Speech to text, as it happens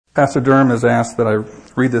Pastor Durham has asked that I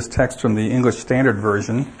read this text from the English Standard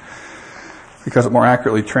Version because it more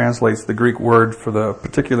accurately translates the Greek word for the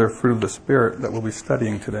particular fruit of the Spirit that we'll be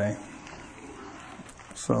studying today.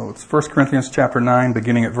 So it's 1 Corinthians chapter 9,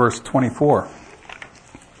 beginning at verse 24.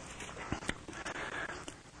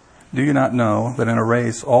 Do you not know that in a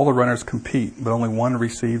race all the runners compete, but only one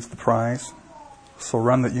receives the prize? So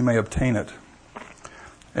run that you may obtain it.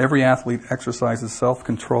 Every athlete exercises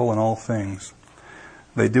self-control in all things.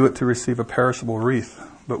 They do it to receive a perishable wreath,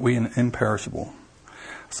 but we an imperishable.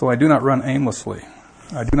 So I do not run aimlessly.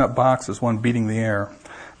 I do not box as one beating the air,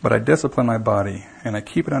 but I discipline my body, and I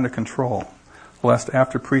keep it under control, lest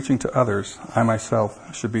after preaching to others, I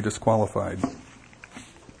myself should be disqualified.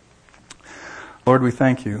 Lord, we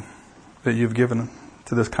thank you that you've given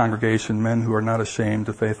to this congregation men who are not ashamed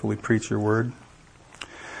to faithfully preach your word.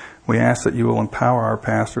 We ask that you will empower our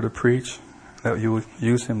pastor to preach, that you will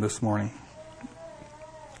use him this morning.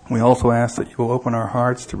 We also ask that you will open our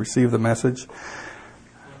hearts to receive the message,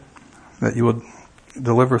 that you will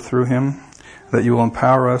deliver through him, that you will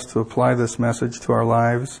empower us to apply this message to our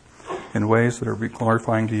lives in ways that are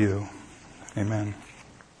glorifying to you. Amen.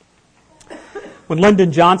 When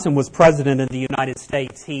Lyndon Johnson was president of the United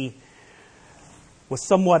States, he was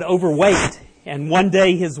somewhat overweight, and one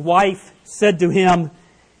day his wife said to him,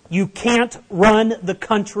 "You can't run the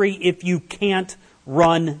country if you can't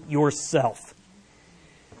run yourself."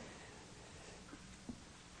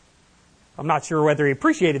 I'm not sure whether he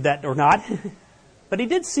appreciated that or not, but he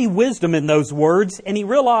did see wisdom in those words, and he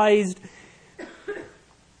realized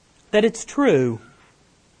that it's true.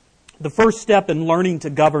 The first step in learning to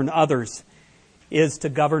govern others is to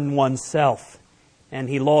govern oneself. And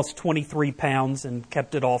he lost 23 pounds and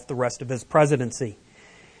kept it off the rest of his presidency.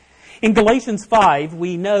 In Galatians 5,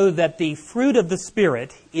 we know that the fruit of the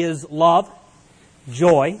Spirit is love,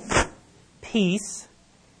 joy, peace,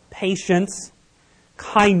 patience,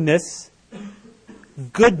 kindness,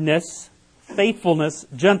 goodness, faithfulness,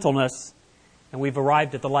 gentleness, and we've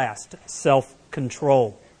arrived at the last,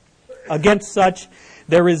 self-control. Against such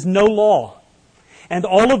there is no law. And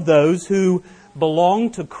all of those who belong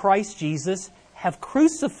to Christ Jesus have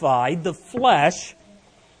crucified the flesh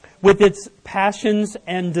with its passions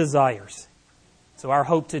and desires. So our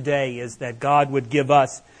hope today is that God would give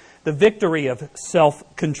us the victory of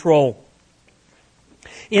self-control.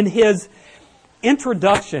 In his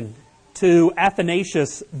introduction to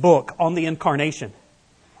Athanasius' book on the Incarnation,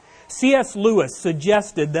 C.S. Lewis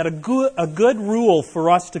suggested that a good rule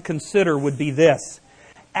for us to consider would be this.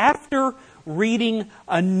 After reading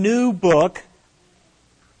a new book,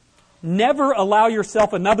 never allow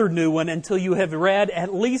yourself another new one until you have read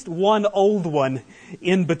at least one old one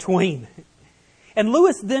in between. And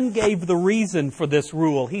Lewis then gave the reason for this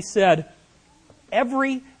rule. He said,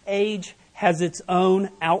 every age has its own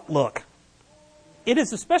outlook. It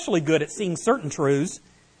is especially good at seeing certain truths,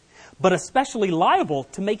 but especially liable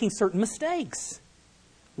to making certain mistakes.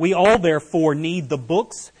 We all, therefore, need the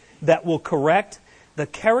books that will correct the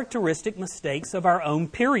characteristic mistakes of our own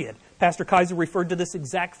period. Pastor Kaiser referred to this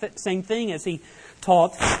exact same thing as he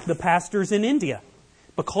taught the pastors in India.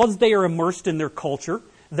 Because they are immersed in their culture,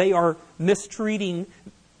 they are mistreating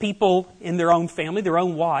people in their own family, their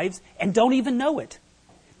own wives, and don't even know it.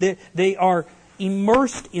 They are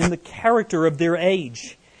immersed in the character of their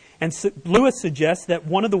age. And so Lewis suggests that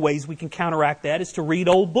one of the ways we can counteract that is to read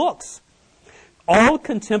old books. All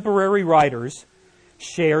contemporary writers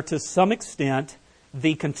share to some extent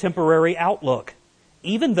the contemporary outlook,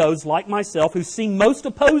 even those like myself who seem most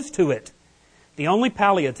opposed to it. The only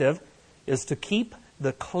palliative is to keep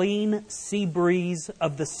the clean sea breeze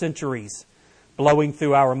of the centuries blowing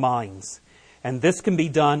through our minds. And this can be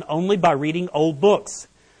done only by reading old books.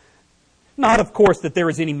 Not, of course, that there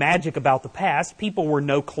is any magic about the past. People were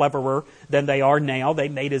no cleverer than they are now. They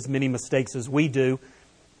made as many mistakes as we do,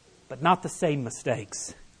 but not the same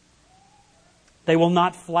mistakes. They will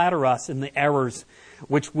not flatter us in the errors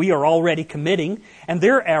which we are already committing, and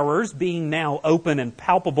their errors, being now open and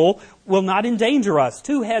palpable, will not endanger us.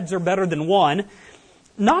 Two heads are better than one,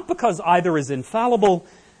 not because either is infallible,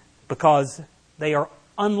 because they are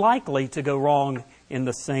unlikely to go wrong in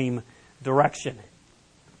the same direction.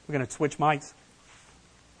 We're going to switch mics.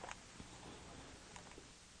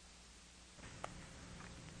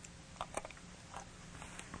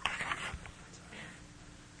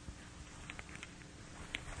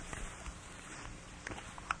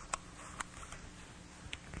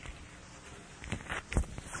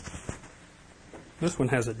 This one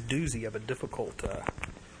has a doozy of a difficult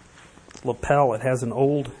lapel. It has an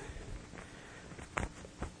old,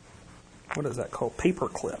 what is that called? Paper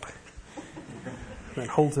clip that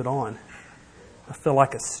holds it on. I feel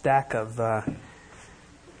like a stack of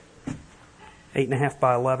 8.5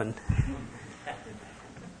 by 11.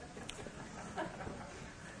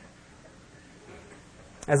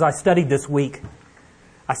 As I studied this week,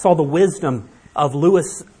 I saw the wisdom of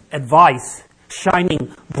Lewis' advice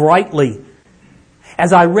shining brightly.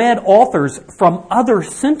 As I read authors from other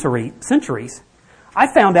centuries,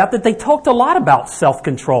 I found out that they talked a lot about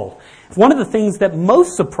self-control. One of the things that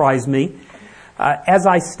most surprised me as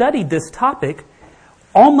I studied this topic,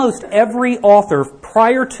 almost every author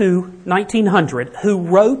prior to 1900 who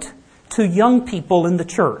wrote to young people in the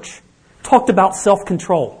church talked about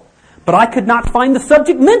self-control. But I could not find the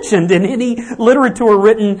subject mentioned in any literature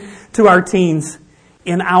written to our teens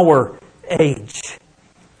in our age.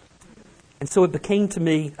 And so it became to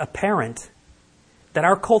me apparent that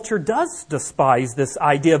our culture does despise this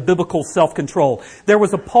idea of biblical self-control. There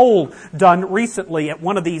was a poll done recently at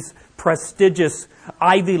one of these prestigious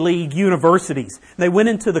Ivy League universities. They went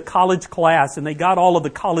into the college class and they got all of the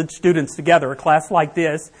college students together, a class like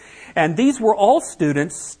this. And these were all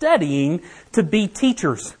students studying to be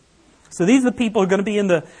teachers. So these are the people who are going to be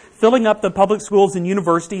filling up the public schools and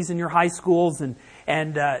universities and your high schools and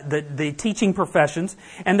the teaching professions.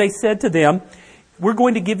 And they said to them, we're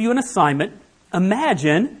going to give you an assignment.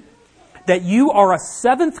 Imagine that you are a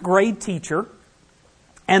 7th grade teacher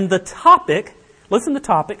and the topic, listen to the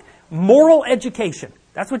topic, moral education.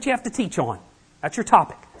 That's what you have to teach on. That's your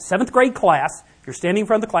topic. 7th grade class. You're standing in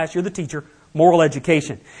front of the class. You're the teacher. Moral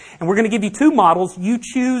education. And we're going to give you 2 models. You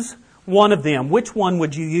choose one of them. Which one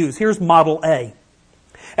would you use? Here's model A.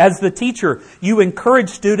 As the teacher, you encourage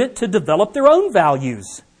students to develop their own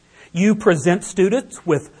values. You present students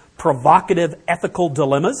with provocative ethical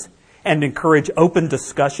dilemmas and encourage open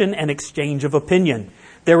discussion and exchange of opinion.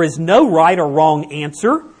 There is no right or wrong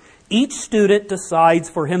answer. Each student decides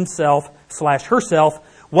for himself/herself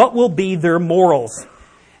what will be their morals.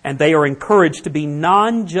 And they are encouraged to be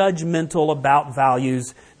non-judgmental about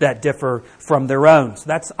values that differ from their own. So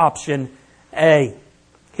that's option A.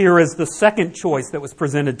 Here is the second choice that was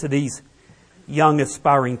presented to these young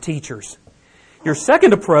aspiring teachers. Your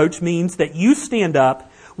second approach means that you stand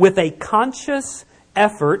up with a conscious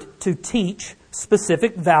effort to teach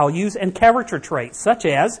specific values and character traits such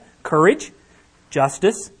as courage,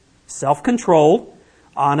 justice, self-control,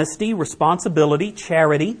 honesty, responsibility,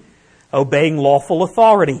 charity, obeying lawful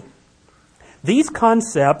authority. These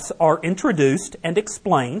concepts are introduced and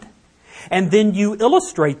explained, and then you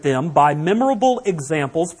illustrate them by memorable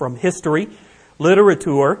examples from history,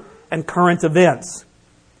 literature, and current events.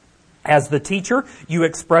 As the teacher, you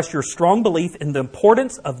express your strong belief in the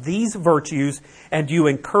importance of these virtues, and you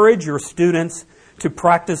encourage your students to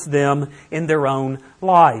practice them in their own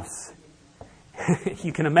lives.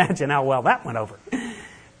 You can imagine how well that went over.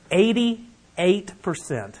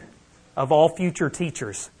 88% of all future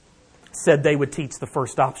teachers said they would teach the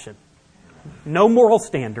first option. No moral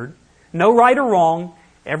standard, no right or wrong.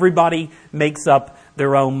 Everybody makes up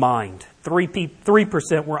their own mind.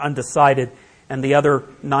 3% were undecided, and the other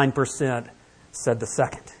 9% said the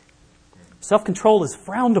second. Self-control is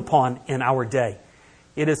frowned upon in our day.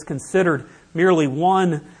 It is considered merely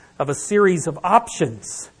one of a series of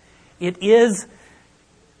options. It is,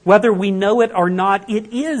 whether we know it or not,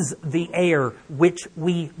 it is the air which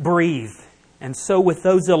we breathe. And so with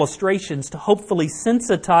those illustrations, to hopefully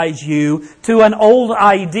sensitize you to an old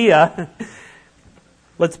idea,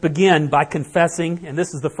 let's begin by confessing, and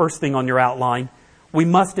this is the first thing on your outline, we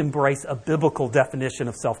must embrace a biblical definition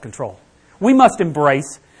of self-control. We must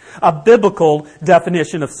embrace a biblical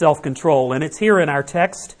definition of self-control, and it's here in our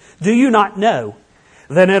text. Do you not know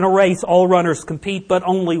that in a race all runners compete, but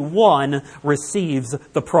only one receives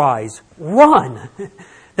the prize? Run,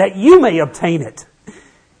 that you may obtain it.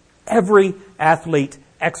 Every athlete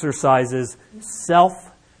exercises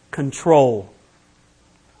self-control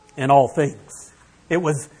in all things. It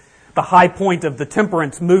was the high point of the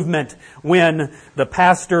temperance movement when the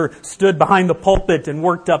pastor stood behind the pulpit and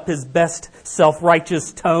worked up his best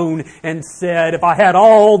self-righteous tone and said, if I had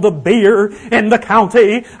all the beer in the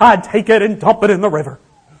county, I'd take it and dump it in the river.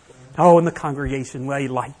 Oh, and the congregation, well, you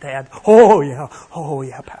like that. Oh, yeah,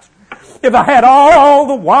 pastor. If I had all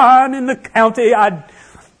the wine in the county, I'd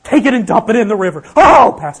take it and dump it in the river.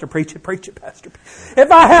 Oh, pastor, preach it, pastor.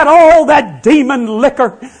 If I had all that demon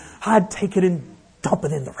liquor, I'd take it and dump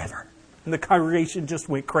it in the river. And the congregation just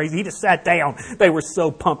went crazy. He just sat down. They were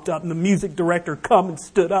so pumped up. And the music director come and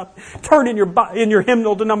stood up. Turn in your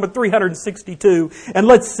hymnal to number 362 and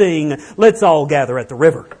let's sing, Let's All Gather at the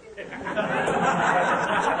River.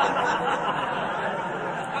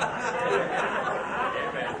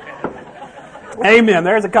 Amen.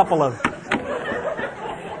 There's a couple of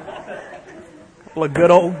Well, a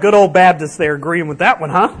good old Baptist there agreeing with that one,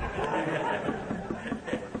 huh?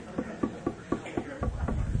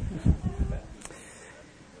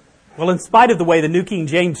 Well, in spite of the way the New King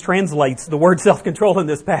James translates the word self-control in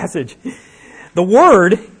this passage, the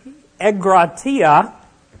word egratia,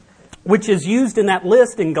 which is used in that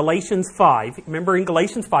list in Galatians 5. Remember in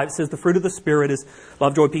Galatians 5 it says the fruit of the Spirit is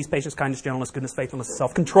love, joy, peace, patience, kindness, gentleness, goodness, faithfulness,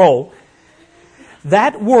 self-control.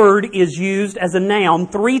 That word is used as a noun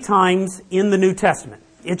 3 times in the New Testament.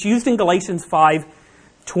 It's used in Galatians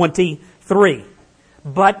 5:23.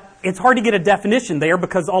 But it's hard to get a definition there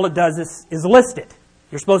because all it does is list it.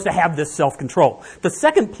 You're supposed to have this self-control. The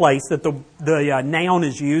second place that the noun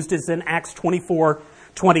is used is in Acts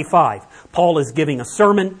 24:25. Paul is giving a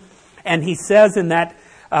sermon, and he says in that,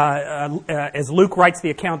 as Luke writes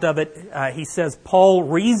the account of it, he says, Paul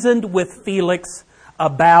reasoned with Felix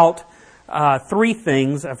about 3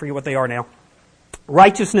 things. I forget what they are now.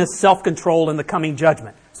 Righteousness, self-control, and the coming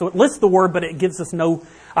judgment. So it lists the word, but it gives us no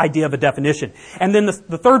idea of a definition. And then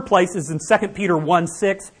the third place is in 2 Peter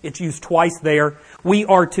 1:6. It's used twice there. We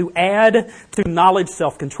are to add to knowledge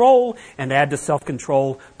self-control and add to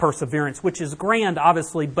self-control perseverance, which is grand,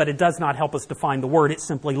 obviously, but it does not help us define the word. It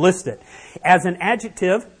simply lists it. As an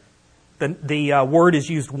adjective, the word is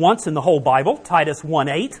used once in the whole Bible, Titus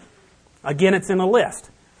 1:8. Again, it's in a list.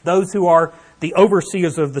 Those who are the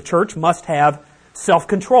overseers of the church must have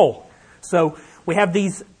self-control. So we have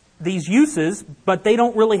these uses, but they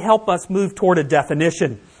don't really help us move toward a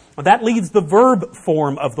definition. That leaves the verb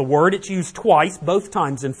form of the word. It's used twice, both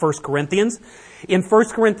times in 1 Corinthians. In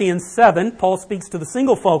 1 Corinthians 7, Paul speaks to the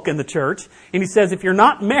single folk in the church, and he says, if you're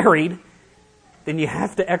not married, then you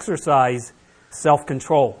have to exercise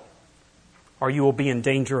self-control, or you will be in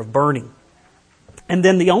danger of burning. And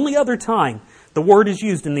then the only other time the word is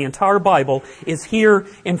used in the entire Bible is here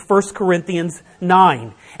in 1 Corinthians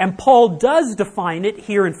 9. And Paul does define it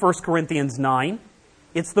here in 1 Corinthians 9.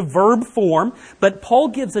 It's the verb form, but Paul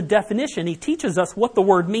gives a definition. He teaches us what the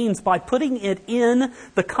word means by putting it in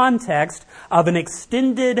the context of an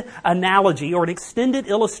extended analogy or an extended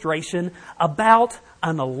illustration about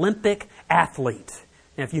an Olympic athlete.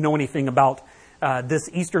 Now, if you know anything about this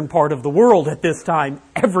eastern part of the world at this time,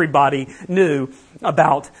 everybody knew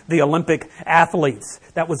about the Olympic athletes.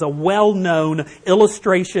 That was a well-known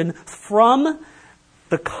illustration from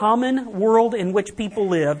the common world in which people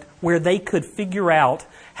lived, where they could figure out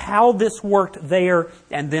how this worked there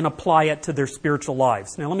and then apply it to their spiritual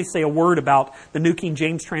lives. Now let me say a word about the New King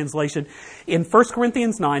James translation. In 1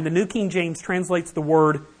 Corinthians 9, the New King James translates the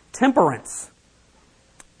word temperance.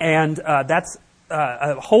 And that's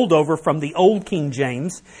a holdover from the Old King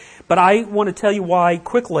James. But I want to tell you why,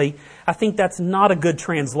 quickly, I think that's not a good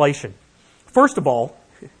translation. First of all,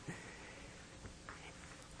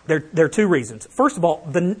 there are 2 reasons. First of all,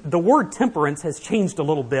 the word temperance has changed a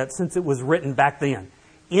little bit since it was written back then.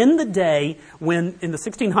 In the day, in the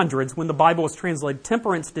 1600s, when the Bible was translated,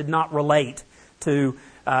 temperance did not relate to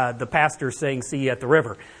the pastor saying, see you at the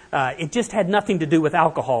river. It just had nothing to do with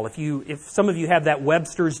alcohol. If some of you have that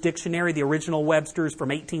Webster's dictionary, the original Webster's from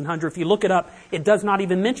 1800, if you look it up, it does not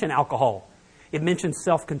even mention alcohol. It mentions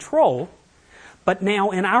self-control. But now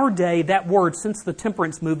in our day, that word, since the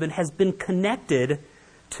temperance movement, has been connected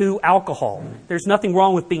to alcohol. There's nothing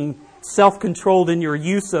wrong with being self-controlled in your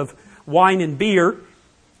use of wine and beer,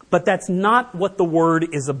 but that's not what the word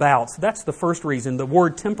is about. So that's the first reason the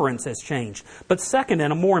word temperance has changed. But second,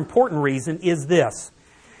 and a more important reason, is this.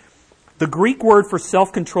 The Greek word for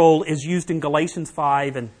self-control is used in Galatians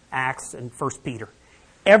 5 and Acts and 1 Peter.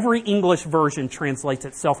 Every English version translates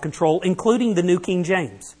it self-control, including the New King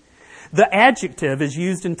James. The adjective is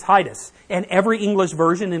used in Titus, and every English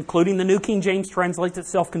version, including the New King James, translates it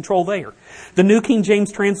self-control there. The New King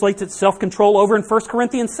James translates it self-control over in 1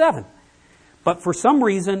 Corinthians 7. But for some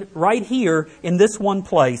reason, right here, in this one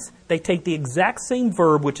place, they take the exact same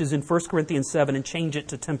verb, which is in 1 Corinthians 7, and change it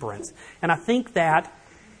to temperance. And I think that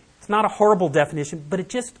it's not a horrible definition, but it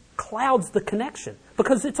just clouds the connection,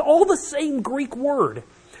 because it's all the same Greek word.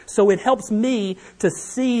 So it helps me to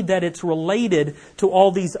see that it's related to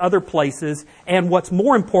all these other places. And what's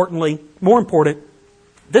more important,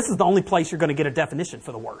 this is the only place you're going to get a definition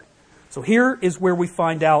for the word. So here is where we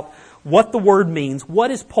find out what the word means.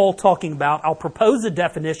 What is Paul talking about? I'll propose a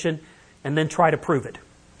definition and then try to prove it.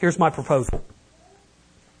 Here's my proposal.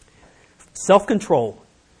 Self-control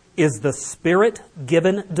is the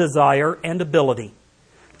Spirit-given desire and ability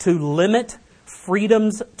to limit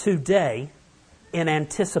freedoms today in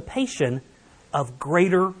anticipation of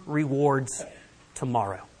greater rewards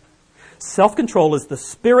tomorrow. Self-control is the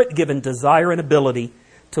Spirit-given desire and ability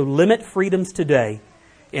to limit freedoms today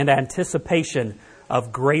in anticipation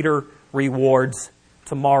of greater rewards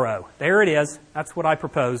tomorrow. There it is. That's what I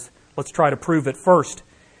propose. Let's try to prove it first.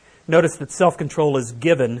 Notice that self-control is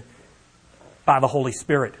given by the Holy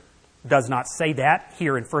Spirit. It does not say that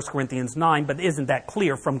here in 1 Corinthians 9, but isn't that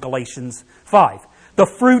clear from Galatians 5? The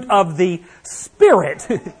fruit of the Spirit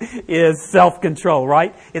is self-control,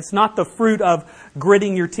 right? It's not the fruit of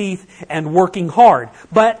gritting your teeth and working hard.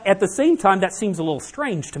 But at the same time, that seems a little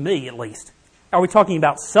strange to me, at least. Are we talking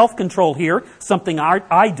about self-control here, something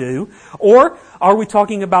I do, or are we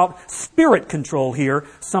talking about spirit control here,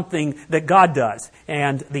 something that God does?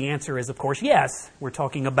 And the answer is, of course, yes. We're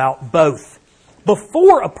talking about both.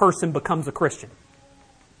 Before a person becomes a Christian,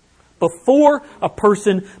 the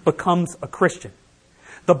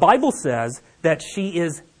Bible says that she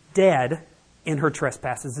is dead in her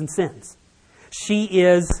trespasses and sins. She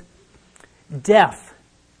is deaf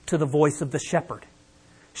to the voice of the shepherd.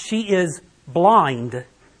 She is blind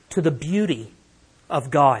to the beauty of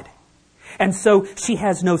God. And so she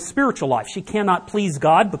has no spiritual life. She cannot please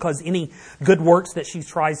God because any good works that she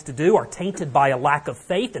tries to do are tainted by a lack of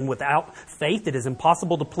faith. And without faith, it is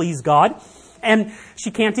impossible to please God. And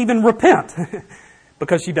she can't even repent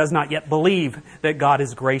because she does not yet believe that God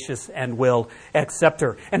is gracious and will accept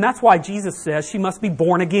her. And that's why Jesus says she must be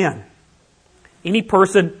born again. Any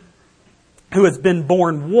person who has been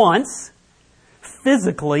born once,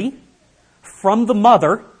 physically, from the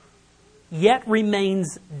mother, yet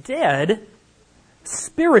remains dead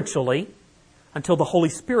spiritually until the Holy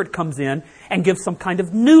Spirit comes in and gives some kind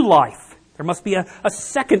of new life. There must be a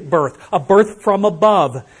second birth, a birth from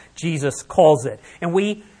above, Jesus calls it. And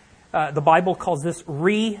the Bible calls this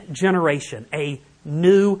regeneration, a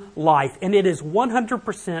new life. And it is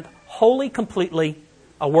 100% wholly, completely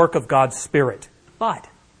a work of God's Spirit. But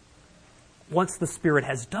once the Spirit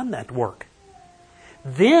has done that work,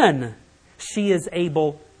 then she is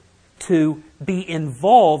able to be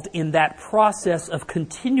involved in that process of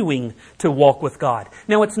continuing to walk with God.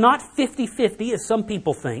 Now, it's not 50-50 as some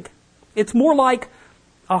people think. It's more like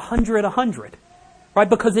 100-100, right?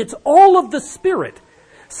 Because it's all of the Spirit.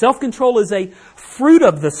 Self-control is a fruit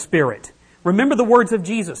of the Spirit. Remember the words of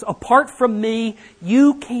Jesus. Apart from me,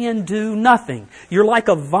 you can do nothing. You're like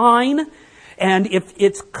a vine, and if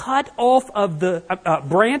it's cut off of the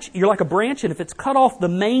branch, you're like a branch, and if it's cut off the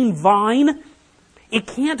main vine, it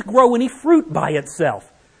can't grow any fruit by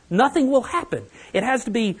itself. Nothing will happen. It has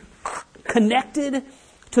to be connected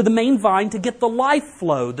to the main vine to get the life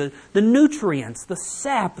flow, the nutrients, the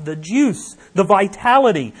sap, the juice, the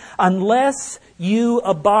vitality. Unless you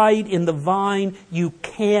abide in the vine, you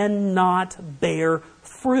cannot bear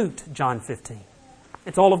fruit, John 15.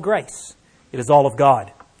 It's all of grace. It is all of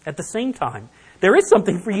God. At the same time, there is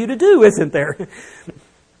something for you to do, isn't there?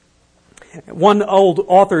 One old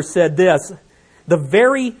author said this: the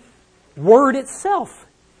very word itself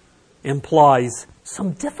implies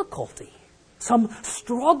some difficulty, some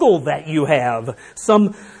struggle that you have,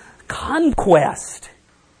 some conquest.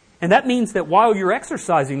 And that means that while you're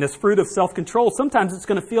exercising this fruit of self-control, sometimes it's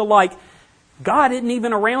going to feel like God isn't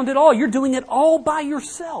even around at all. You're doing it all by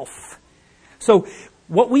yourself. So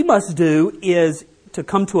what we must do is, to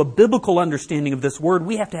come to a biblical understanding of this word,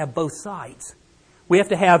 we have to have both sides. We have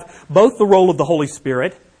to have both the role of the Holy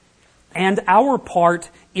Spirit and our part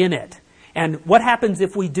in it. And what happens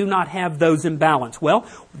if we do not have those in balance? Well,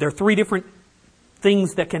 there are three different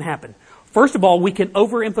things that can happen. First of all, we can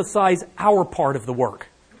overemphasize our part of the work.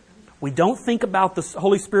 We don't think about the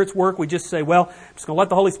Holy Spirit's work. We just say, well, I'm just going to let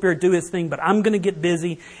the Holy Spirit do His thing, but I'm going to get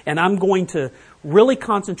busy and I'm going to really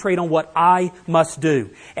concentrate on what I must do.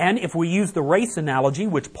 And if we use the race analogy,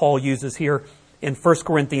 which Paul uses here in 1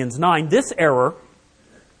 Corinthians 9, this error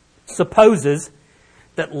supposes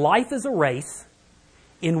that life is a race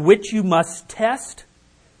in which you must test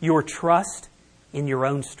your trust in your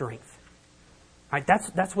own strength. Right?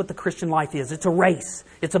 That's what the Christian life is. It's a race.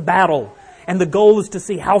 It's a battle. And the goal is to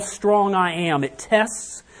see how strong I am. It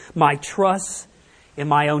tests my trust in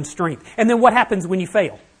my own strength. And then what happens when you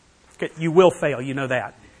fail? You will fail, you know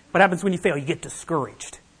that. What happens when you fail? You get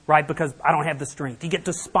discouraged, right? Because I don't have the strength. You get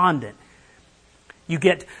despondent. You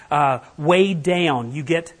get weighed down. You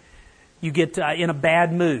get in a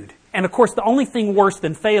bad mood. And of course, the only thing worse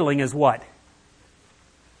than failing is what?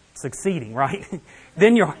 Succeeding, right?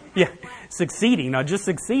 Then succeeding, not just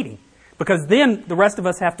succeeding. Because then the rest of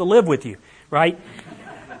us have to live with you, right?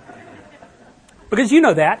 Because you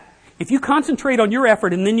know that. If you concentrate on your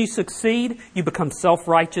effort and then you succeed, you become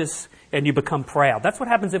self-righteous and you become proud. That's what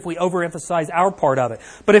happens if we overemphasize our part of it.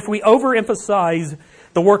 But if we overemphasize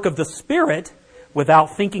the work of the Spirit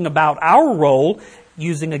without thinking about our role,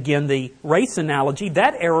 using again the race analogy,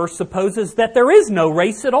 that error supposes that there is no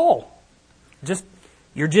race at all. Just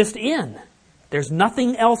You're just in. There's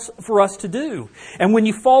nothing else for us to do. And when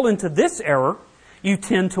you fall into this error, you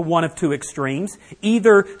tend to one of two extremes,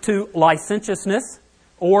 either to licentiousness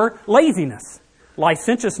or laziness.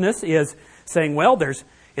 Licentiousness is saying, well,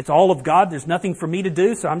 it's all of God, there's nothing for me to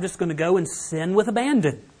do, so I'm just going to go and sin with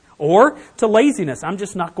abandon. Or to laziness,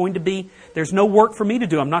 there's no work for me to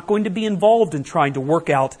do. I'm not going to be involved in trying to work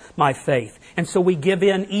out my faith. And so we give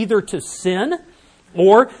in either to sin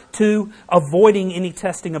or to avoiding any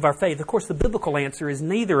testing of our faith. Of course, the biblical answer is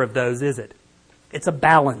neither of those, is it? It's a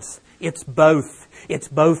balance. It's both. It's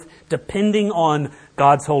both depending on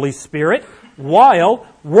God's Holy Spirit while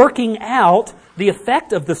working out the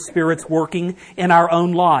effect of the Spirit's working in our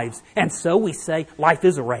own lives. And so we say life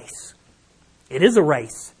is a race. It is a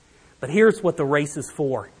race. But here's what the race is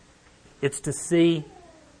for. It's to see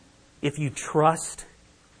if you trust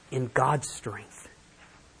in God's strength.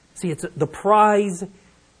 See, the prize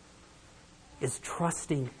is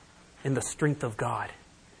trusting in the strength of God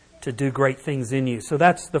to do great things in you. So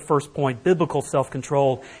that's the first point. Biblical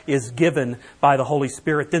self-control is given by the Holy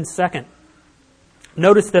Spirit. Then second,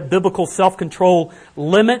 notice that biblical self-control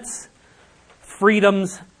limits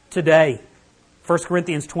freedoms today. 1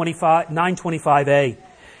 Corinthians 9:25a.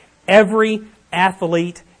 Every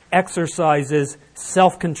athlete exercises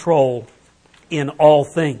self-control in all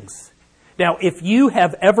things. Now, if you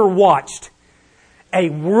have ever watched a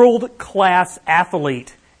world-class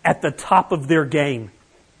athlete at the top of their game,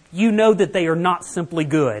 you know that they are not simply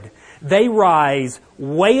good. They rise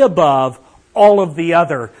way above all of the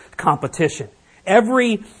other competition.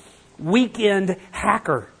 Every weekend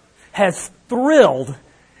hacker has thrilled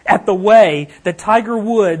at the way that Tiger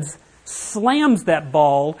Woods slams that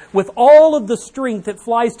ball with all of the strength that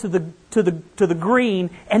flies to the green,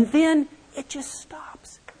 and then it just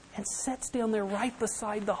stops and sets down there right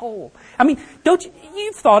beside the hole. I mean,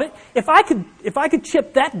 you've thought it. If I could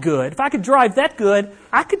chip that good, if I could drive that good,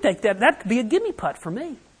 I could take that. That could be a gimme putt for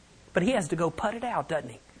me. But he has to go putt it out, doesn't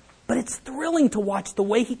he? But it's thrilling to watch the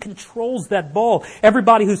way he controls that ball.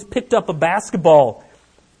 Everybody who's picked up a basketball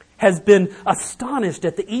has been astonished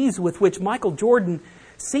at the ease with which Michael Jordan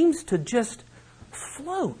seems to just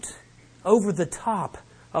float over the top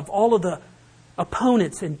of all of the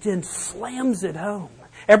opponents and then slams it home.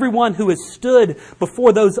 Everyone who has stood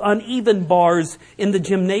before those uneven bars in the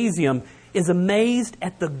gymnasium is amazed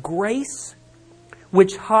at the grace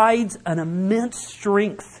which hides an immense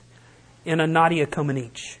strength in a Nadia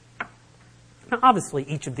Comaneci. Now, obviously,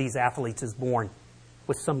 each of these athletes is born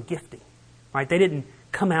with some gifting, right? They didn't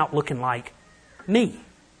come out looking like me,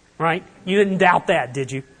 right? You didn't doubt that,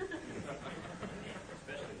 did you?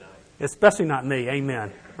 Especially not me.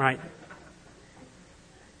 Amen. Right?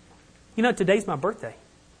 You know, today's my birthday.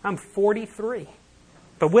 I'm 43.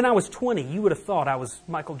 But when I was 20, you would have thought I was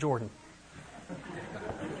Michael Jordan.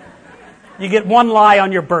 You get one lie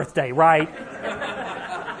on your birthday, right?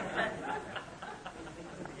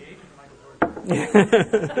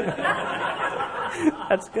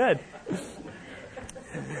 That's good.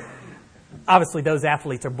 Obviously, those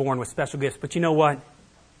athletes are born with special gifts. But you know what?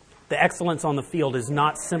 The excellence on the field is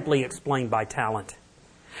not simply explained by talent.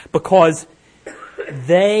 Because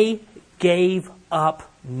they gave up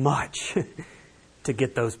much to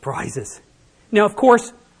get those prizes. Now, of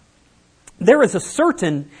course, there is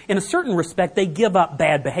in a certain respect, they give up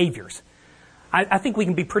bad behaviors. I think we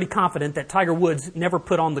can be pretty confident that Tiger Woods never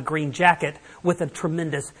put on the green jacket with a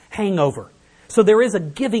tremendous hangover. So there is a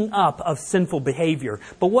giving up of sinful behavior.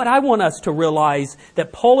 But what I want us to realize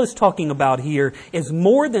that Paul is talking about here is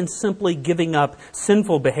more than simply giving up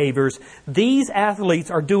sinful behaviors. These athletes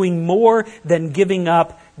are doing more than giving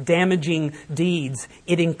up damaging deeds.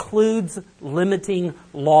 It includes limiting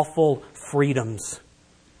lawful freedoms.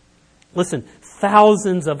 Listen,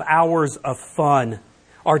 thousands of hours of fun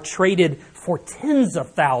are traded for tens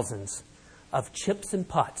of thousands of chips and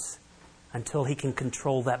putts until he can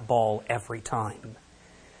control that ball every time.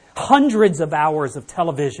 Hundreds of hours of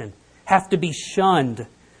television have to be shunned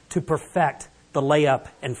to perfect the layup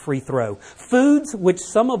and free throw. Foods which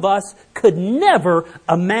some of us could never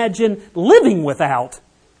imagine living without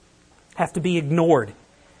have to be ignored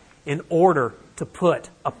in order to put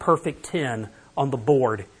a perfect 10 on the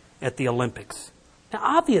board at the Olympics. Now,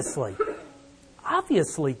 obviously,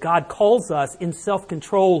 God calls us in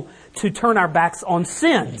self-control to turn our backs on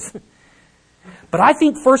sins. But I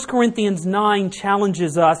think 1 Corinthians 9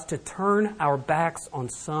 challenges us to turn our backs on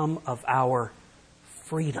some of our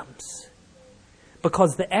freedoms.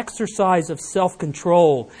 Because the exercise of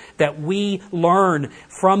self-control that we learn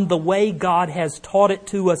from the way God has taught it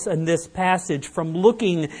to us in this passage, from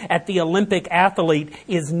looking at the Olympic athlete,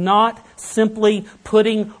 is not simply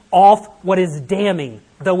putting off what is damning,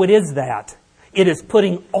 though it is that. It is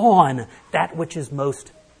putting on that which is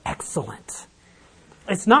most excellent.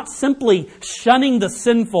 It's not simply shunning the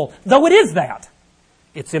sinful, though it is that.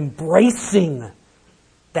 It's embracing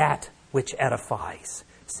that which edifies.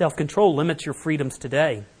 Self-control limits your freedoms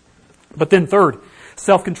today. But then third,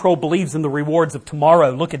 self-control believes in the rewards of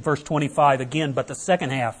tomorrow. Look at verse 25 again, but the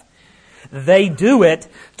second half. They do it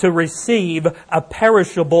to receive a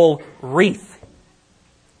perishable wreath.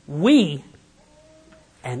 We,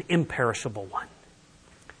 an imperishable one.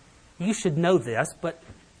 You should know this, but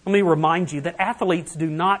let me remind you that athletes do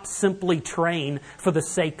not simply train for the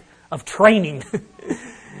sake of training.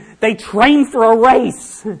 They train for a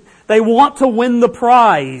race. They want to win the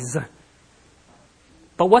prize.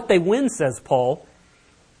 But what they win, says Paul,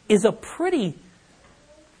 is a pretty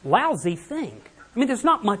lousy thing. I mean, there's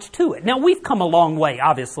not much to it. Now, we've come a long way,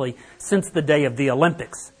 obviously, since the day of the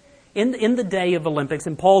Olympics. In the day of Olympics,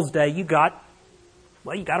 in Paul's day, you got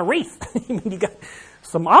a wreath. You got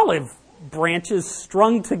some olive branches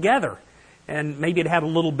strung together. And maybe it had a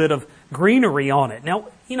little bit of greenery on it. Now,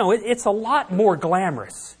 it's a lot more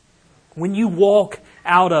glamorous. When you walk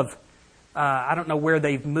out of, I don't know where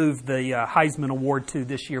they've moved the Heisman Award to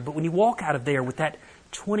this year, but when you walk out of there with that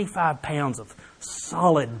 25 pounds of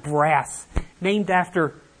solid brass named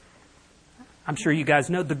after, I'm sure you guys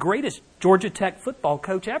know, the greatest Georgia Tech football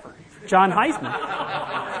coach ever, John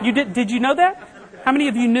Heisman. Did you know that? How many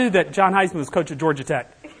of you knew that John Heisman was coach of Georgia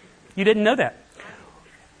Tech? You didn't know that.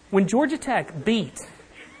 When Georgia Tech beat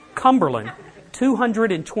Cumberland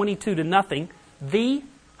 222-0, the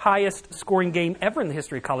highest scoring game ever in the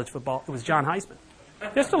history of college football, it was John Heisman.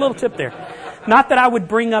 Just a little tip there. Not that I would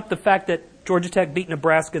bring up the fact that Georgia Tech beat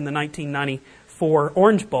Nebraska in the 1994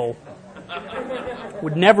 Orange Bowl.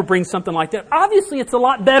 Would never bring something like that. Obviously, it's a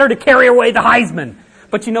lot better to carry away the Heisman.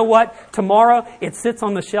 But you know what? Tomorrow, it sits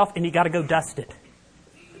on the shelf and you got to go dust it.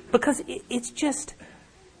 Because it's just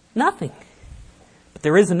nothing. But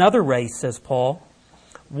there is another race, says Paul.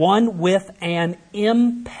 One with an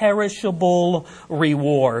imperishable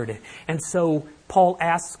reward. And so Paul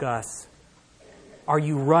asks us, are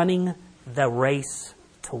you running the race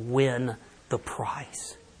to win the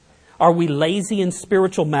prize? Are we lazy in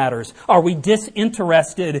spiritual matters? Are we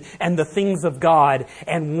disinterested in the things of God?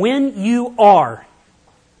 And when you are,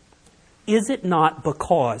 is it not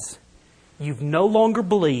because you've no longer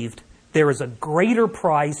believed there is a greater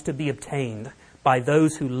prize to be obtained by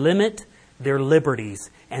those who limit their liberties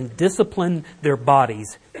and discipline their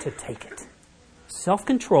bodies to take it?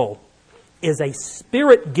 Self-control is a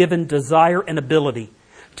Spirit-given desire and ability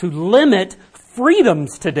to limit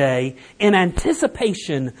freedoms today in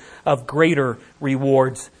anticipation of greater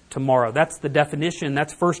rewards tomorrow. That's the definition.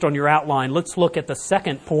 That's first on your outline. Let's look at the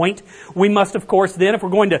second point. We must, of course, then, if we're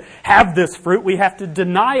going to have this fruit, we have to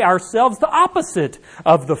deny ourselves the opposite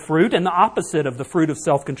of the fruit. And the opposite of the fruit of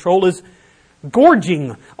self-control is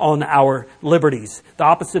gorging on our liberties. The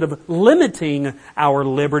opposite of limiting our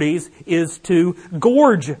liberties is to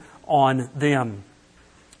gorge on them.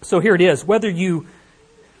 So here it is. Whether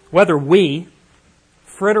we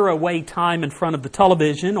fritter away time in front of the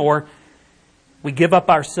television, or we give up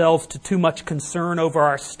ourselves to too much concern over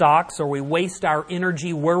our stocks, or we waste our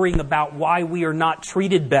energy worrying about why we are not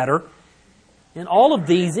treated better, in all of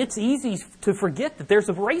these, it's easy to forget that there's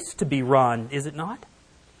a race to be run, is it not?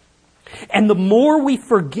 And the more we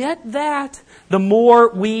forget that, the more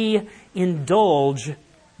we indulge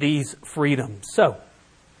these freedoms. So,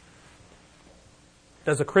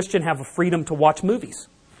 does a Christian have a freedom to watch movies?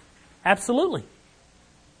 Absolutely.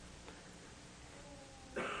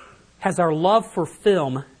 Has our love for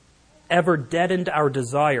film ever deadened our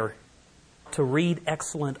desire to read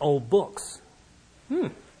excellent old books?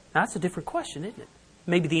 That's a different question, isn't it?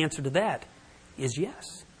 Maybe the answer to that is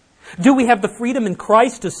yes. Do we have the freedom in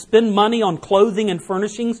Christ to spend money on clothing and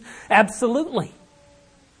furnishings? Absolutely.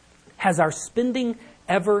 Has our spending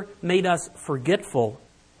ever made us forgetful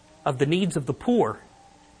of the needs of the poor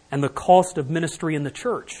and the cost of ministry in the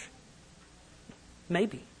church?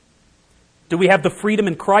 Maybe. Do we have the freedom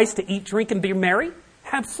in Christ to eat, drink, and be merry?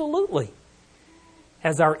 Absolutely.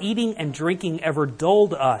 Has our eating and drinking ever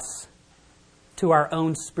dulled us to our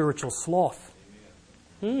own spiritual sloth?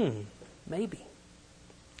 Maybe.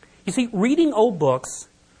 You see, reading old books,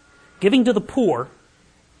 giving to the poor,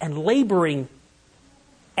 and laboring,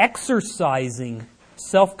 exercising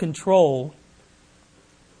self-control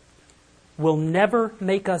will never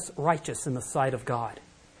make us righteous in the sight of God.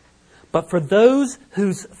 But for those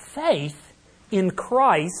whose faith in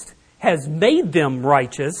Christ has made them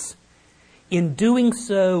righteous, in doing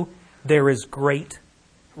so there is great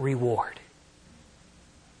reward.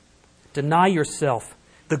 Deny yourself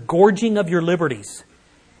the gorging of your liberties,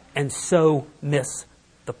 and so miss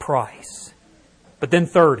the prize. But then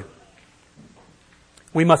third,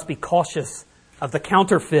 we must be cautious of the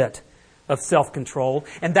counterfeit of self-control,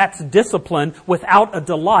 and that's discipline without a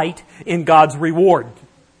delight in God's reward.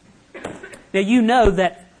 Now you know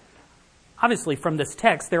that, obviously from this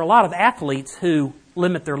text, there are a lot of athletes who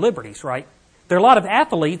limit their liberties, right? There are a lot of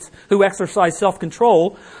athletes who exercise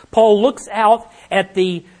self-control. Paul looks out at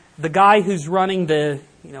the guy who's running the,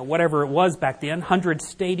 whatever it was back then, 100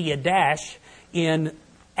 stadia dash in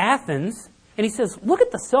Athens, and he says, look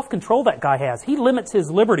at the self-control that guy has. He limits his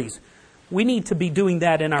liberties. We need to be doing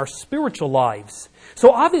that in our spiritual lives.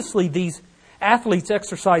 So obviously these athletes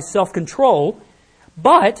exercise self-control,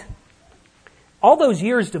 but all those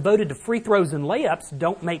years devoted to free throws and layups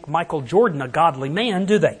don't make Michael Jordan a godly man,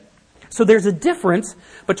 do they? So there's a difference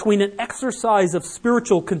between an exercise of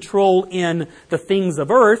spiritual control in the things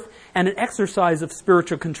of earth and an exercise of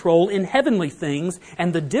spiritual control in heavenly things.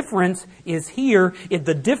 And the difference is here.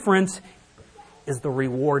 The difference is the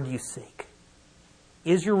reward you seek.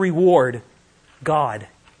 Is your reward God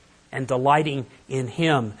and delighting in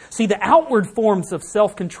Him? See, the outward forms of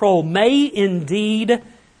self-control may indeed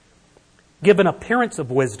give an appearance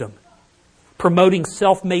of wisdom, promoting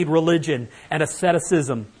self-made religion and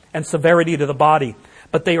asceticism and severity to the body,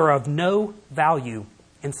 but they are of no value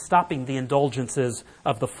in stopping the indulgences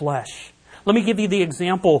of the flesh. Let me give you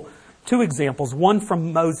two examples, one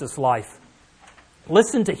from Moses' life.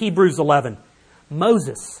 Listen to Hebrews 11.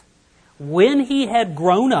 Moses, when he had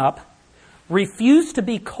grown up, refused to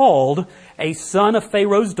be called a son of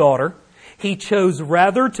Pharaoh's daughter. He chose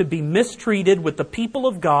rather to be mistreated with the people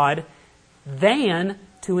of God than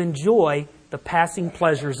to enjoy the passing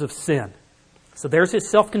pleasures of sin. So there's his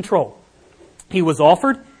self-control. He was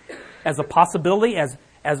offered as a possibility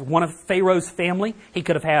as one of Pharaoh's family. He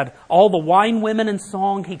could have had all the wine, women, and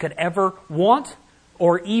song he could ever want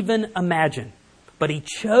or even imagine. But he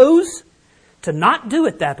chose to not do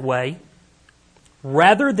it that way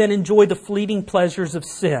rather than enjoy the fleeting pleasures of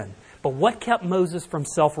sin. But what kept Moses from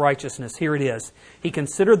self-righteousness? Here it is. He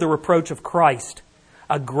considered the reproach of Christ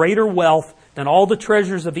a greater wealth than all the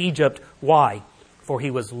treasures of Egypt. Why? For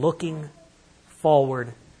he was looking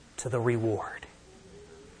forward to the reward.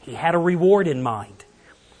 He had a reward in mind.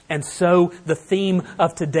 And so the theme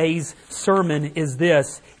of today's sermon is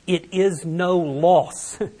this: it is no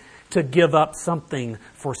loss to give up something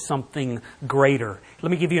for something greater.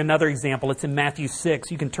 Let me give you another example. It's in Matthew 6.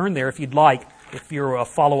 You can turn there if you'd like, if you're a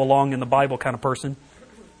follow along in the Bible kind of person.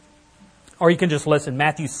 Or you can just listen.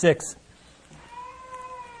 Matthew 6.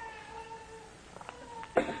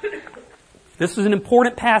 This is an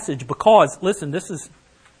important passage because, listen, if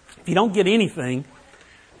you don't get anything,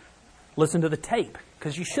 listen to the tape,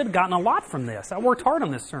 because you should have gotten a lot from this. I worked hard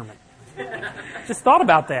on this sermon. Just thought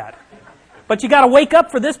about that. But you got to wake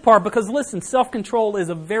up for this part, because listen, self-control is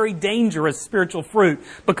a very dangerous spiritual fruit,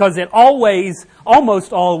 because it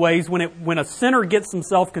almost always, when a sinner gets some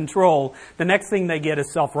self-control, the next thing they get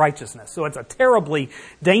is self-righteousness. So it's a terribly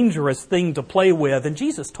dangerous thing to play with. And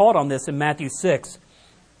Jesus taught on this in Matthew 6.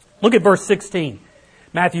 Look at verse 16.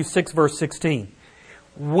 Matthew 6, verse 16.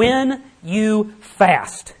 When you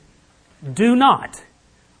fast, do not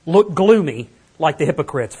look gloomy like the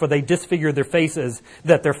hypocrites, for they disfigure their faces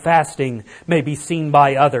that their fasting may be seen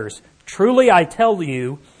by others. Truly I tell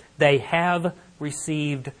you, they have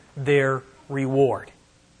received their reward.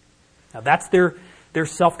 Now that's their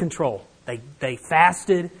self-control. They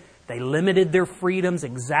fasted. They limited their freedoms,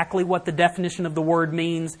 exactly what the definition of the word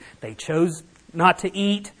means. They chose not to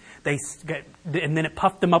eat. And then it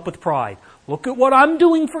puffed them up with pride. Look at what I'm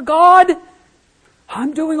doing for God.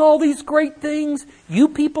 I'm doing all these great things. You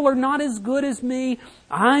people are not as good as me.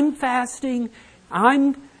 I'm fasting.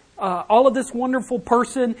 I'm all of this wonderful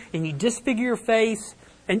person. And you disfigure your face.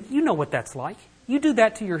 And you know what that's like. You do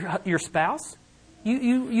that to your spouse.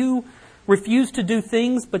 You refuse to do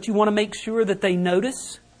things, but you want to make sure that they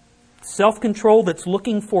notice. Self-control that's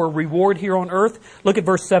looking for a reward here on earth. Look at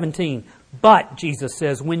verse 17. But, Jesus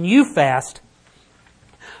says, when you fast,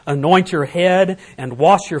 anoint your head and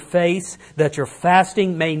wash your face, that your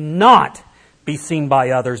fasting may not be seen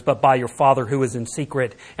by others, but by your Father who is in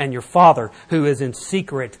secret. And your Father who is in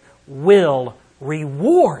secret will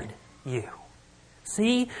reward you.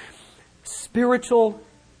 See, spiritual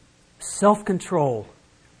self-control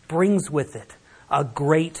brings with it a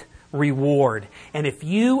great reward. And if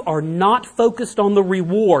you are not focused on the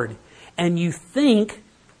reward, and you think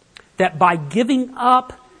that by giving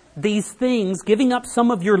up these things, giving up some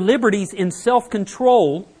of your liberties in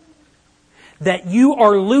self-control, that you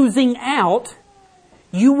are losing out,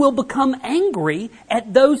 you will become angry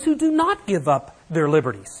at those who do not give up their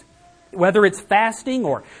liberties. Whether it's fasting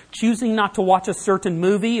or choosing not to watch a certain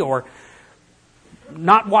movie or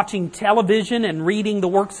not watching television and reading the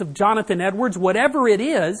works of Jonathan Edwards, whatever it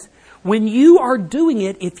is, when you are doing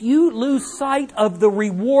it, if you lose sight of the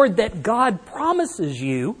reward that God promises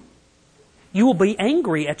you, you will be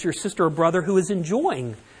angry at your sister or brother who is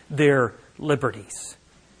enjoying their liberties.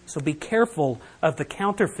 So be careful of the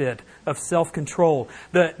counterfeit of self-control.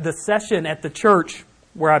 The session at the church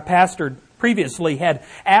where I pastored previously had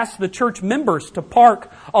asked the church members to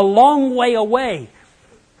park a long way away.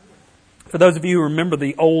 For those of you who remember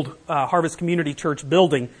the old Harvest Community Church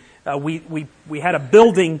building, we had a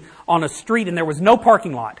building on a street and there was no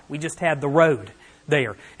parking lot. We just had the road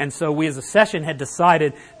there. And so we as a session had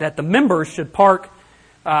decided that the members should park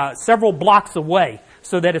several blocks away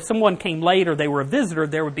so that if someone came late or they were a visitor,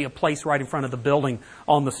 there would be a place right in front of the building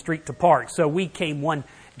on the street to park. So we came one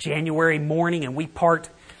January morning and we parked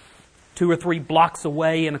 2 or 3 blocks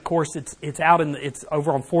away, and of course it's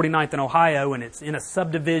over on 49th and Ohio, and it's in a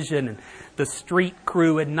subdivision, and the street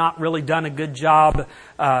crew had not really done a good job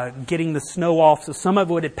getting the snow off, so some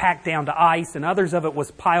of it had packed down to ice, and others of it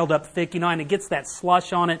was piled up thick, and it gets that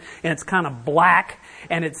slush on it, and it's kind of black,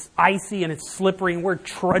 and it's icy, and it's slippery, and we're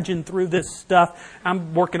trudging through this stuff.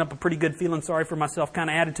 I'm working up a pretty good feeling sorry for myself kind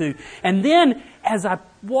of attitude. And then, as I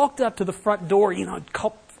walked up to the front door,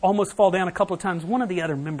 almost fall down a couple of times, one of the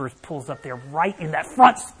other members pulls up there right in that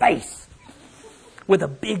front space with a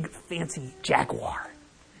big fancy Jaguar.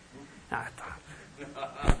 I thought,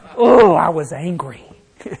 I was angry.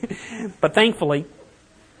 But thankfully,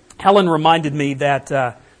 Helen reminded me that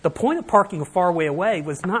the point of parking a far way away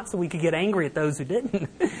was not so we could get angry at those who didn't.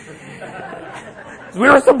 We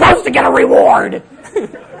were supposed to get a reward.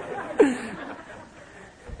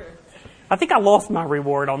 I think I lost my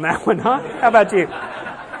reward on that one, huh? How about you?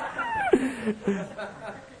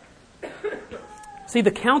 See,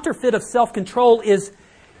 the counterfeit of self-control is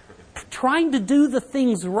trying to do the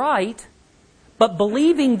things right, but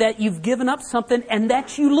believing that you've given up something and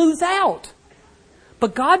that you lose out.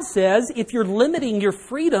 But God says if you're limiting your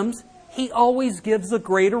freedoms, He always gives a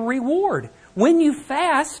greater reward. When you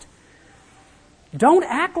fast, don't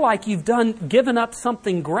act like you've given up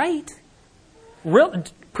something great.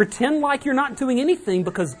 Pretend like you're not doing anything,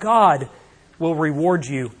 because God will reward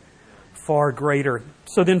you far greater.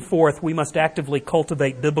 So then fourth, we must actively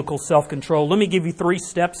cultivate biblical self-control. Let me give you 3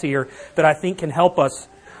 steps here that I think can help us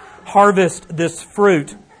harvest this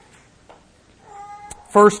fruit.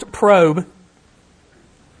 First, probe.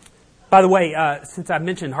 By the way, since I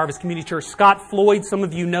mentioned Harvest Community Church, Scott Floyd, some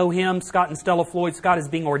of you know him, Scott and Stella Floyd. Scott is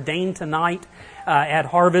being ordained tonight at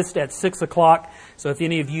Harvest at 6 o'clock. So if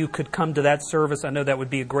any of you could come to that service, I know that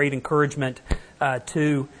would be a great encouragement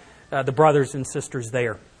to the brothers and sisters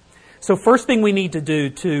there. So first thing we need to do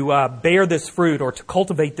to bear this fruit or to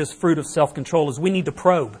cultivate this fruit of self-control is we need to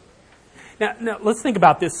probe. Now, let's think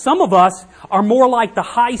about this. Some of us are more like the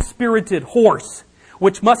high-spirited horse,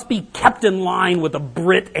 which must be kept in line with a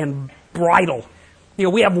bit and bridle.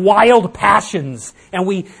 We have wild passions, and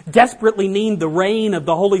we desperately need the reign of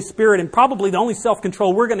the Holy Spirit, and probably the only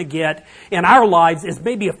self-control we're going to get in our lives is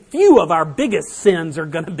maybe a few of our biggest sins are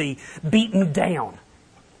going to be beaten down.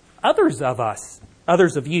 Others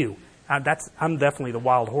of you, I'm definitely the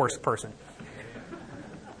wild horse person.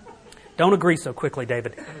 Don't agree so quickly,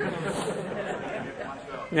 David.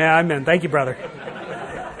 Yeah, amen. Thank you, brother.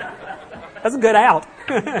 That's a good out.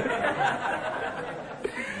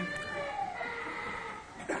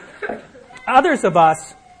 Others of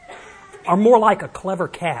us are more like a clever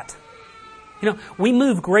cat. We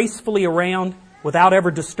move gracefully around without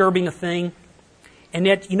ever disturbing a thing. And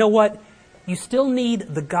yet, you know what? You still need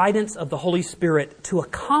the guidance of the Holy Spirit to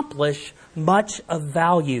accomplish much of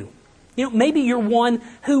value. Maybe you're one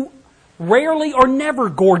who rarely or never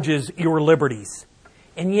gorges your liberties.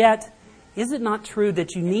 And yet, is it not true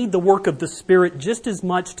that you need the work of the Spirit just as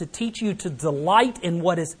much to teach you to delight in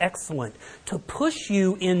what is excellent, to push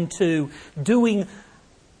you into doing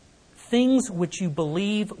things which you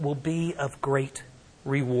believe will be of great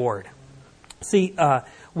reward? See,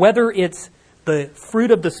 whether it's the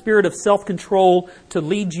fruit of the Spirit of self-control to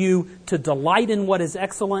lead you to delight in what is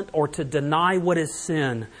excellent or to deny what is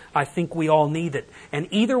sin, I think we all need it. And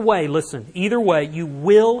either way, you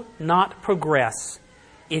will not progress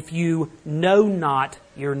if you know not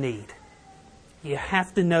your need. You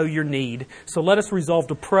have to know your need. So let us resolve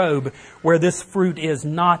to probe where this fruit is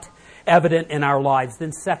not evident in our lives.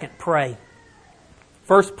 Then second, pray.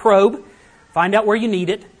 First, probe. Find out where you need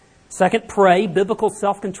it. Second, pray. Biblical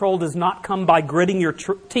self-control does not come by gritting your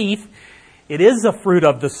teeth. It is a fruit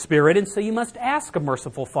of the Spirit, and so you must ask a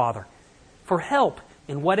merciful Father for help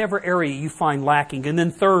in whatever area you find lacking. And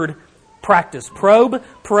then third, practice. Probe,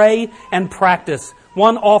 pray, and practice.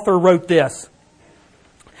 One author wrote this: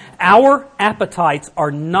 our appetites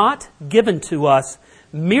are not given to us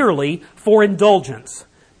merely for indulgence,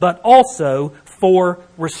 but also for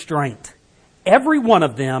restraint. Every one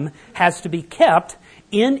of them has to be kept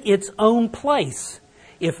in its own place.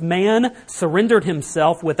 If man surrendered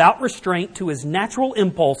himself without restraint to his natural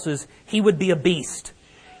impulses, he would be a beast.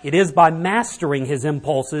 It is by mastering his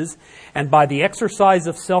impulses and by the exercise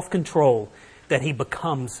of self-control that he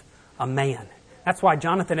becomes a man. That's why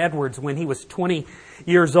Jonathan Edwards, when he was 20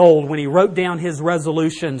 years old, when he wrote down his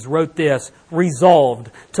resolutions, wrote this: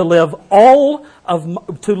 resolved to live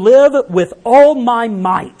with all my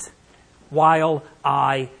might while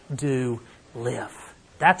I do live.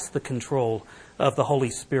 That's the control of the Holy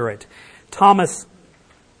Spirit. Thomas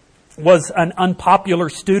was an unpopular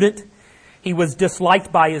student. He was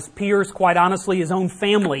disliked by his peers. Quite honestly, his own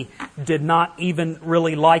family did not even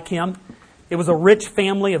really like him. It was a rich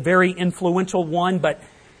family, a very influential one, but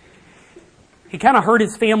he kind of hurt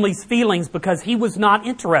his family's feelings because he was not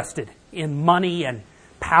interested in money and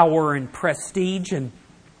power and prestige. And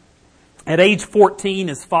at age 14,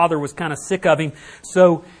 his father was kind of sick of him,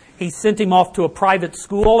 so he sent him off to a private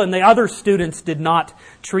school, and the other students did not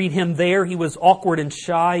treat him there. He was awkward and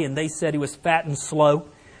shy, and they said he was fat and slow.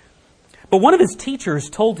 But one of his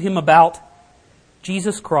teachers told him about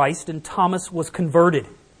Jesus Christ, and Thomas was converted.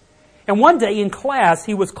 And one day in class,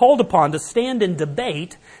 he was called upon to stand and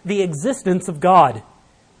debate the existence of God.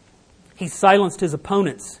 He silenced his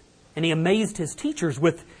opponents, and he amazed his teachers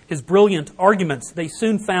with his brilliant arguments. They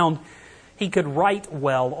soon found he could write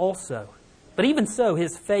well also. But even so,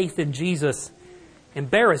 his faith in Jesus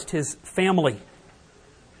embarrassed his family.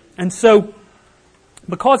 And so,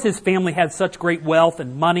 because his family had such great wealth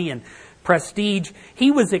and money and prestige, he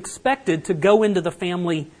was expected to go into the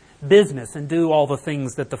family business and do all the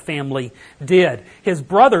things that the family did. His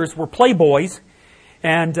brothers were playboys,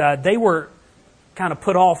 and they were kind of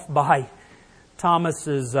put off by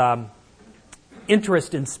Thomas's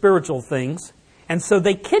interest in spiritual things. And so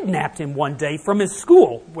they kidnapped him one day from his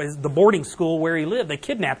school, the boarding school where he lived. They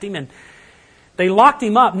kidnapped him and they locked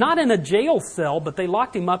him up, not in a jail cell, but they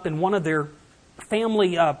locked him up in one of their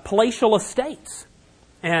family palatial estates.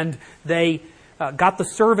 And they got the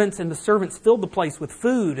servants, and the servants filled the place with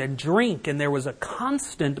food and drink, and there was a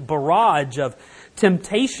constant barrage of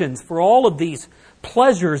temptations for all of these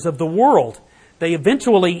pleasures of the world. They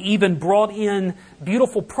eventually even brought in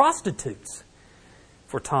beautiful prostitutes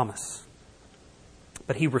for Thomas.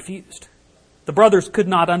 But he refused. The brothers could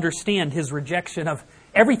not understand his rejection of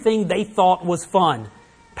everything they thought was fun: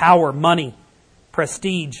 power, money,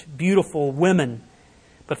 prestige, beautiful women.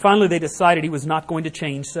 But finally they decided he was not going to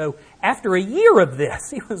change. So after a year of this,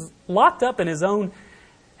 he was locked up in his own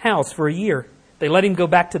house for a year. They let him go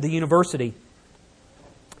back to the university,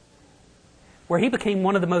 where he became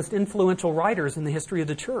one of the most influential writers in the history of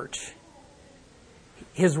the church.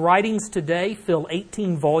 His writings today fill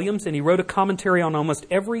 18 volumes, and he wrote a commentary on almost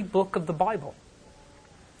every book of the Bible.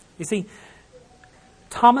 You see,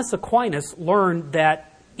 Thomas Aquinas learned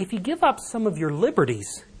that if you give up some of your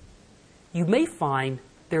liberties, you may find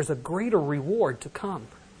there's a greater reward to come.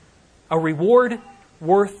 A reward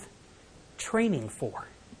worth training for.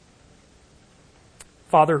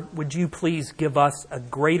 Father, would you please give us a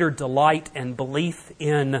greater delight and belief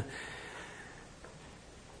in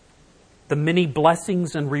the many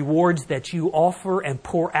blessings and rewards that you offer and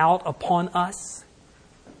pour out upon us.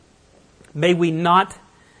 May we not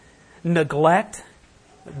neglect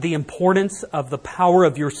the importance of the power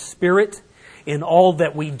of your Spirit in all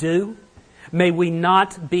that we do. May we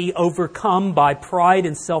not be overcome by pride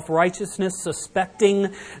and self-righteousness,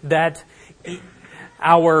 suspecting that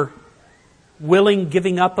our willing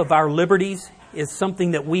giving up of our liberties is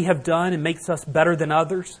something that we have done and makes us better than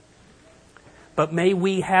others. But may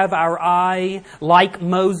we have our eye, like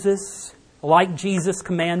Moses, like Jesus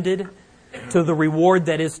commanded, to the reward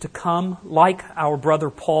that is to come, like our brother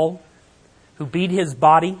Paul, who beat his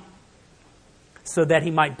body so that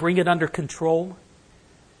he might bring it under control,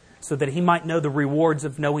 so that he might know the rewards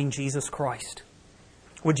of knowing Jesus Christ.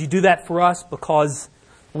 Would you do that for us, because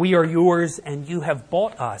we are yours and you have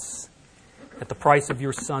bought us at the price of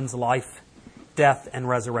your Son's life, death, and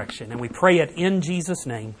resurrection. And we pray it in Jesus'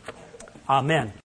 name. Amen.